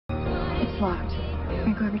locked.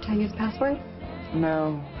 Franco ever tell you his password?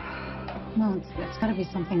 No. No, it's got to be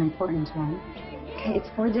something important to him. Okay, it's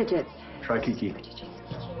 4 digits. Try Kiki.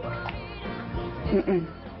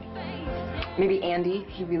 Maybe Andy.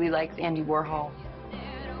 He really likes Andy Warhol.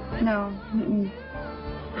 No.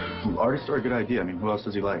 Artists are a good idea. I mean, who else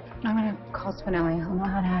does he like? I'm gonna call Spinelli. He'll know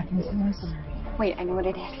how to hack into this. Wait, I know what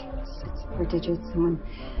it is. It's 4 digits. Someone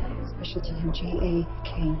special to him.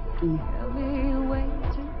 J-A-K-E.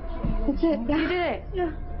 That's it. Yeah. You did it.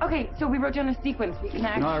 Yeah. Okay, so we wrote down a sequence. We can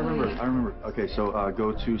actually... No, I remember. Okay, so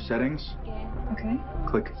go to settings. Okay.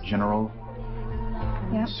 Click general.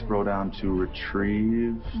 Yeah. Scroll down to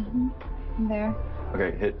retrieve. I'm there.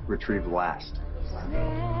 Okay, hit retrieve last.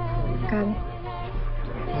 Got it.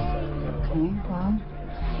 Okay, well,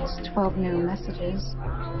 it's 12 new messages.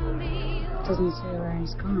 Doesn't say where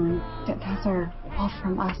he's gone. Those are all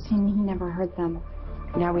from us, and he never heard them.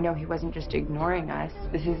 Now we know he wasn't just ignoring us.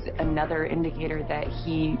 This is another indicator that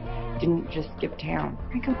he didn't just skip town.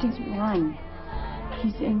 Franco didn't run.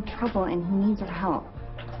 He's in trouble, and he needs our help.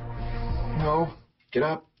 No. Get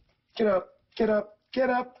up. Get up. Get up. Get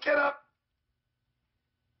up. Get up.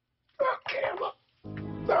 Okay, I'm up.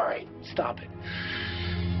 All right, stop it.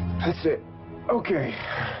 That's it. Okay.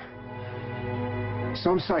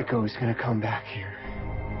 Some psycho is gonna come back here.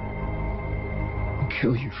 I'll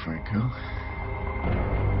kill you, Franco.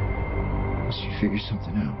 Unless you figure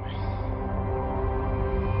something out.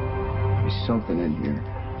 There's something in here.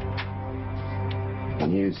 I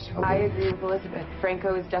can use help. I agree with Elizabeth.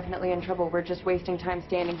 Franco is definitely in trouble. We're just wasting time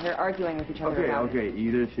standing here arguing with each other about it. Okay.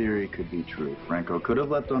 Either theory could be true. Franco could have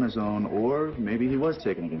left on his own, or maybe he was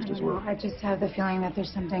taken against his will. I just have the feeling that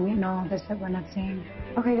there's something in all this that we're not seeing.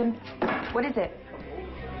 Okay, then what is it?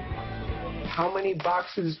 How many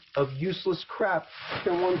boxes of useless crap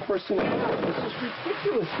can one person have? This is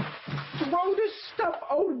ridiculous. Throw this stuff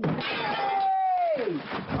away!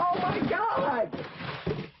 Oh my God!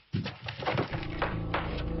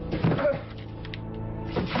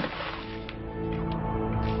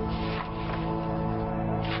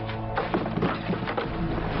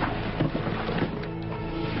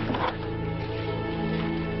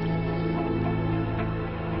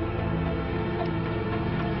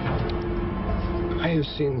 I have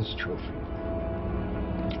seen this trophy,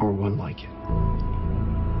 or one like it,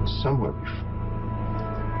 somewhere before.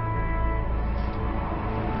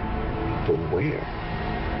 But where?